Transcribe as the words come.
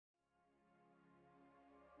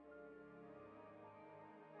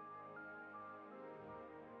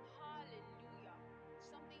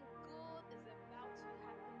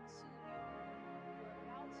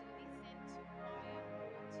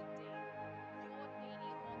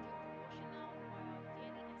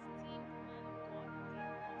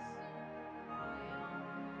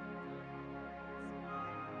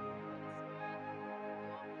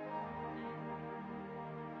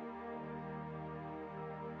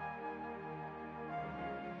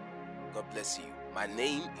God bless you. My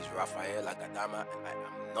name is Raphael Agadama, and I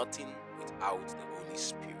am nothing without the Holy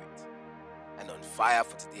Spirit. And on fire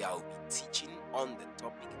for today, I will be teaching on the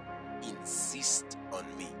topic, Insist on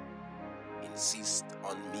Me. Insist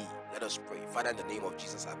on me. Let us pray. Father, in the name of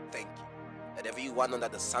Jesus, I thank you. Let everyone under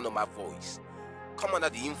the sound of my voice come under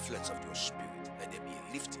the influence of your Spirit. Let there be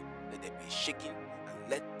a lifting, let there be a shaking, and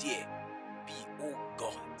let there be, oh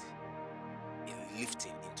God, a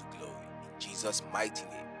lifting into glory. In Jesus' mighty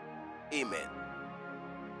name. Amen.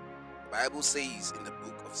 The Bible says in the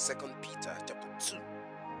book of 2 Peter chapter 2.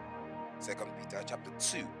 2 Peter chapter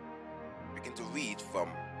 2. Begin to read from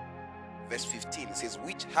verse 15. It says,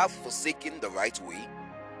 which have forsaken the right way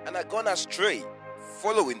and are gone astray,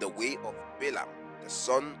 following the way of Balaam, the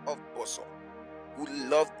son of Bosor, who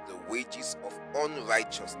loved the wages of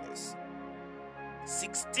unrighteousness.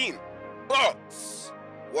 16. But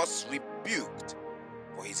was rebuked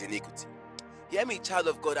for his iniquity. Hear me, child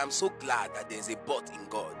of God, I'm so glad that there's a but in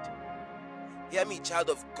God. Hear me, child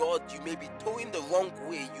of God, you may be going the wrong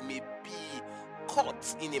way, you may be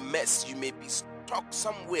caught in a mess, you may be stuck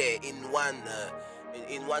somewhere in one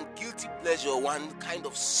guilty pleasure, one kind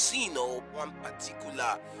of sin, or one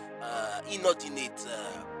particular inordinate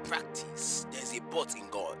practice. There's a but in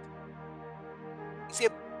God. It's a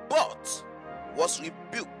but was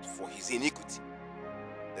rebuked for his iniquity.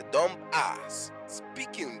 The dumb ass,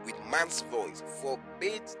 speaking with man's voice,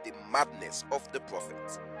 forbade the madness of the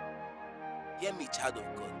prophet. Hear me, child of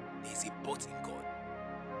God, there is a but in God.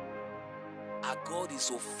 Our God is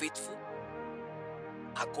so faithful,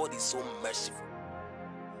 our God is so merciful,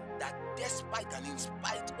 that despite and in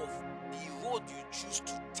spite of the road you choose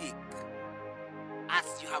to take,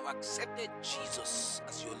 as you have accepted Jesus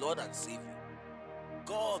as your Lord and Savior,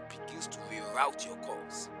 God begins to reroute your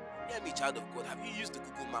course. Hear me, child of God, have you used the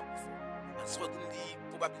Google map before? And suddenly,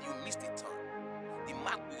 probably you missed a turn. The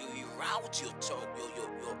map will reroute your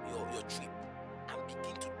trip and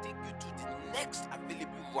begin to take you to the next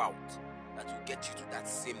available route that will get you to that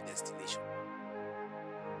same destination.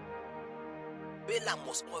 Balaam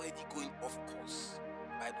was already going off course.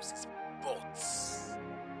 The Bible says,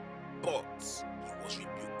 but he was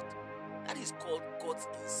rebuked. That is called God's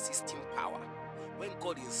insisting power. When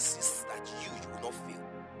God insists that you will not fail,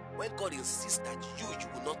 when God insists that you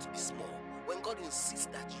will not be small, when God insists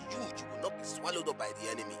that you will not be swallowed up by the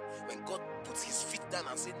enemy, when God puts his feet down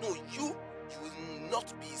and says, no, you will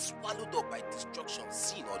not be swallowed up by destruction,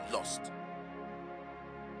 sin, or lust.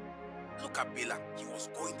 Look at Balaam. He was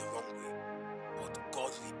going the wrong way, but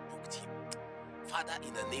God rebuked him. Father,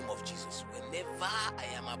 in the name of Jesus, whenever I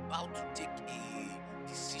am about to take a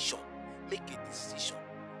decision, make a decision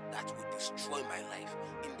that will destroy my life,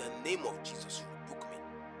 in the name of Jesus, rebuke me.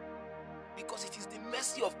 Because it is the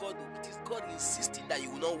mercy of God. It is God insisting that you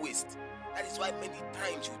will not waste. That is why many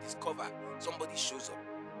times you discover somebody shows up,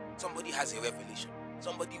 somebody has a revelation,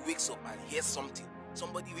 somebody wakes up and hears something,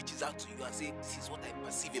 somebody reaches out to you and says, this is what I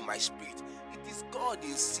perceive in my spirit. It is God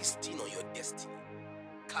insisting on your destiny.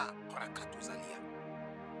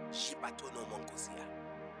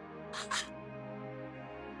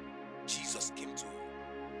 Jesus came to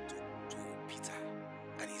Peter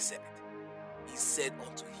and he said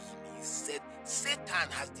unto him, he said, Satan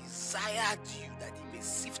has desired you that he may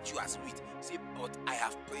sift you as wheat. He said, but I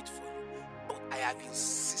have prayed for you, but I have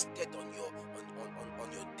insisted on your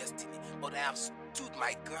destiny, but I have stood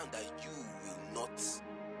my ground that you will not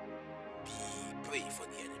be prey for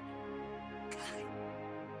the enemy.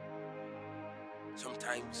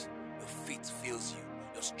 Sometimes your faith fails you,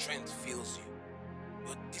 your strength fails you,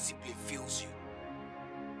 your discipline fails you,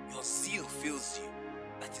 your zeal fails you.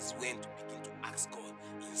 That is when to begin to ask God,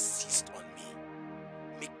 insist on me,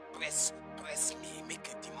 press me, make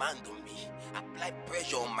a demand on me, apply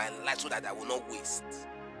pressure on my life so that I will not waste.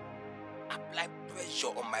 Apply pressure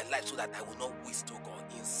on my life so that I will not waste, oh God.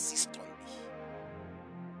 Insist on me.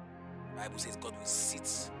 The Bible says God will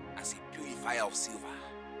sit as a purifier of silver.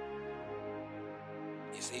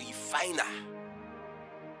 He's a refiner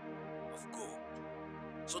of gold,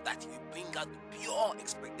 so that he will bring out the pure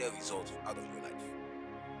expected result out of your life.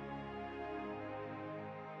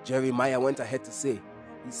 Jeremiah went ahead to say,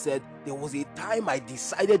 he said, there was a time I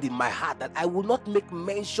decided in my heart that I will not make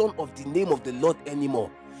mention of the name of the Lord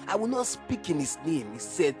anymore. I will not speak in his name. He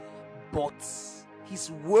said, but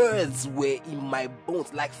his words were in my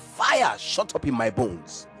bones, like fire shut up in my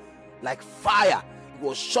bones. Like fire. It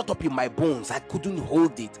was shut up in my bones. I couldn't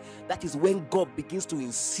hold it. That is when God begins to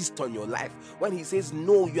insist on your life. When he says,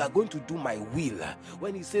 no, you are going to do my will.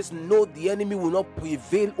 When he says, no, the enemy will not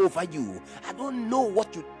prevail over you. I don't know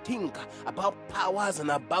what you think about powers and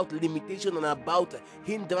about limitation and about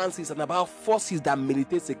hindrances and about forces that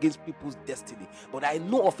militates against people's destiny. But I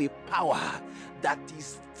know of a power that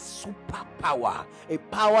is superpower, a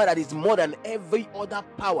power that is more than every other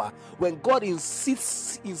power. When God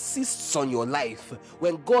insists on your life,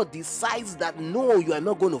 when God decides that no, you are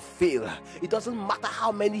not going to fail, it doesn't matter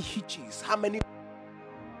how many hitches,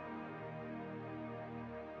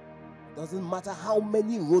 doesn't matter how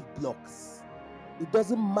many roadblocks, it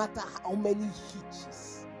doesn't matter how many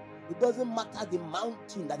hitches, it doesn't matter the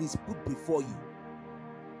mountain that is put before you,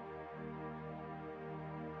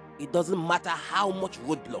 it doesn't matter how much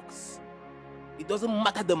roadblocks, it doesn't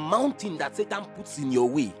matter the mountain that Satan puts in your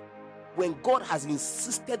way. When God has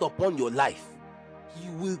insisted upon your life, he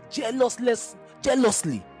will jealously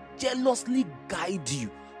guide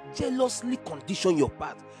you, jealously condition your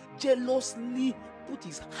path, jealously put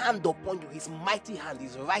his hand upon you, his mighty hand,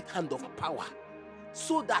 his right hand of power,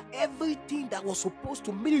 so that everything that was supposed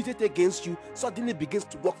to militate against you suddenly begins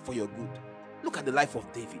to work for your good. Look at the life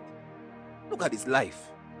of David. Look at his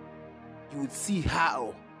life. You would see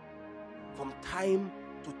how from time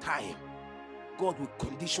to time God will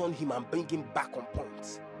condition him and bring him back on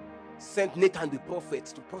point. Sent Nathan the prophet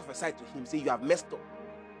to prophesy to him, say, you have messed up.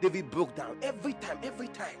 David broke down every time.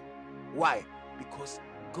 Why? Because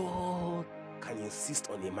God can insist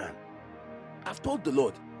on a man. I've told the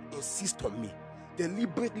Lord, insist on me,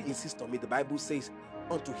 deliberately insist on me. The Bible says,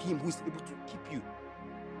 unto him who is able to keep you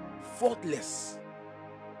faultless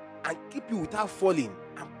and keep you without falling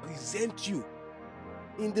and present you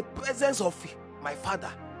in the presence of my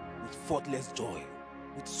Father with faultless joy,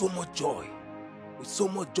 with so much joy,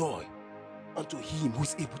 unto him who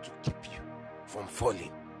is able to keep you from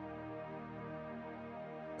falling.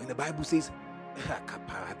 When the Bible says,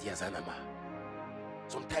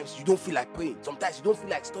 sometimes you don't feel like praying, sometimes you don't feel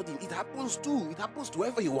like studying, it happens to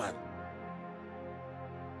everyone.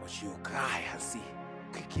 But you cry and say,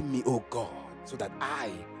 quicken me, O God, so that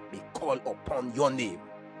I may call upon your name.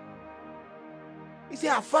 He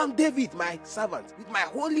said, I found David, my servant. With my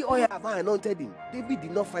holy oil have I anointed him. David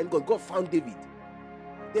did not find God. God found David.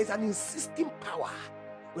 There's an insisting power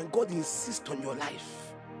when God insists on your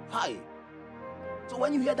life. Hi. So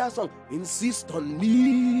when you hear that song, insist on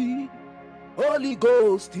me, Holy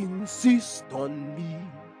Ghost, insist on me,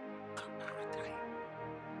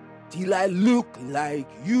 till I look like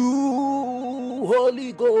you,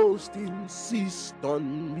 Holy Ghost, insist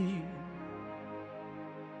on me.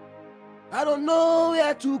 I don't know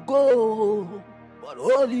where to go, but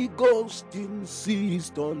Holy Ghost,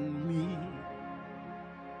 insist on me.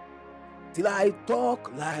 Till I talk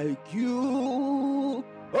like you,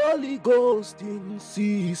 Holy Ghost,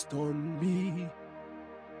 insist on me.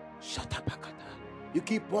 Shut up, Akata. You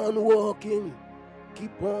keep on walking,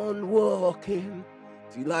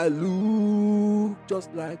 till I look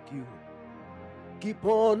just like you. Keep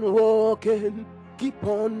on walking,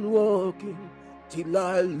 till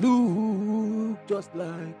I look just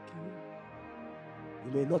like you.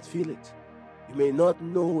 You may not feel it, you may not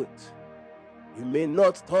know it, you may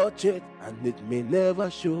not touch it, and it may never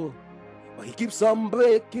show. But he keeps on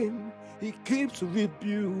breaking, he keeps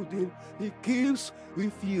rebuilding, he keeps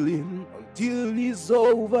refilling until it's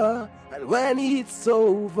over. And when it's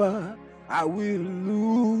over, I will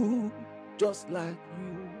look just like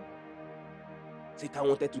you. Satan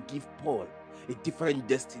wanted to give Paul a different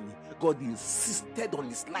destiny. God insisted on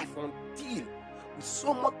his life until, with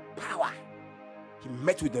so much power, he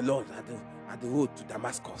met with the Lord at the road to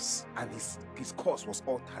Damascus, and his course was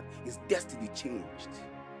altered. His destiny changed.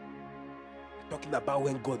 We're talking about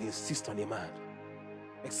when God insists on a man.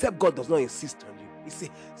 Except God does not insist on you. He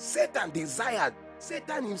said, Satan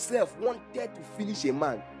himself wanted to finish a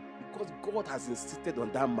man. Because God has insisted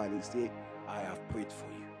on that man, he said, I have prayed for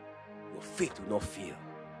you. Your faith will not fail.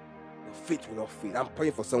 Your faith will not fail. I'm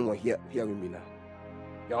praying for someone here hearing me now.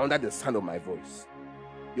 You're under the sound of my voice.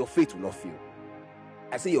 Your faith will not fail.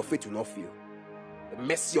 I say your faith will not fail. The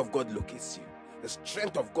mercy of God locates you. The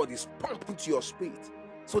strength of God is pumped into your spirit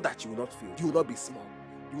so that you will not fail. You will not be small.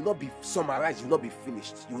 You will not be summarized. You will not be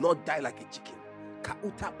finished. You will not die like a chicken.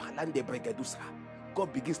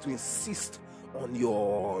 God begins to insist on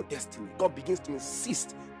your destiny. God begins to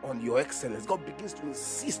insist on your excellence. God begins to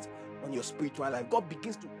insist on your spiritual life. God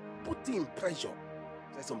begins to put in pressure.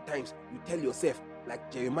 So sometimes you tell yourself,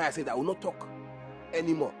 like Jeremiah said, I will not talk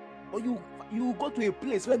anymore. Or you go to a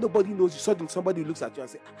place where nobody knows you. Suddenly somebody looks at you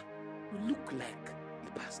and say, you look like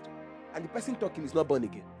a pastor. and the person talking is not born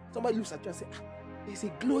again, somebody looks at you and say, there's a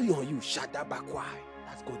glory on you, Shadabakwai.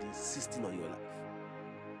 That's God insisting on your life.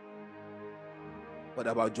 What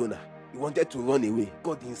about Jonah? He wanted to run away.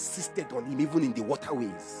 God insisted on him even in the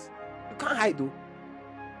waterways. You can't hide though.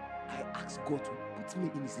 I asked God to put me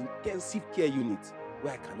in his intensive care unit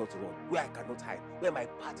where I cannot run, where I cannot hide, where my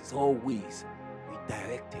path is always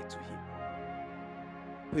redirected to him.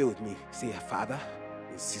 Pray with me. Say, Father,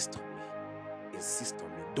 insist on me. Insist on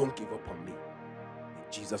me. Don't give up on me.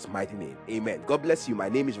 In Jesus' mighty name. Amen. God bless you. My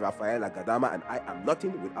name is Raphael Agadama, and I am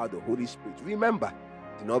nothing without the Holy Spirit. Remember,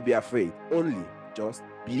 do not be afraid. Only just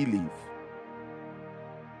believe.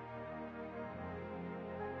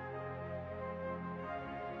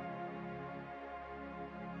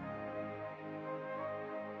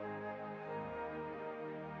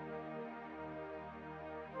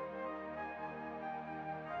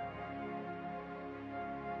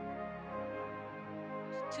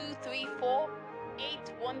 +234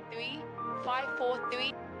 813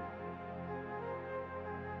 543.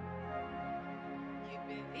 You've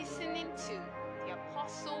been listening to the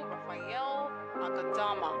Apostle Raphael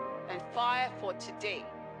Agadama and Fire for Today.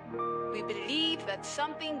 We believe that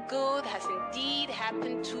something good has indeed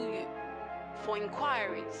happened to you. For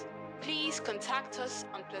inquiries, please contact us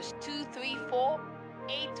on +234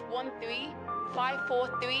 813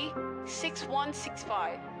 543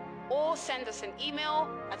 6165 or send us an email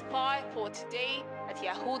at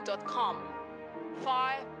firefortoday@yahoo.com.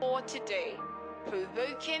 Fire for Today,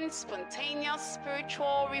 provoking spontaneous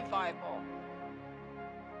spiritual revival.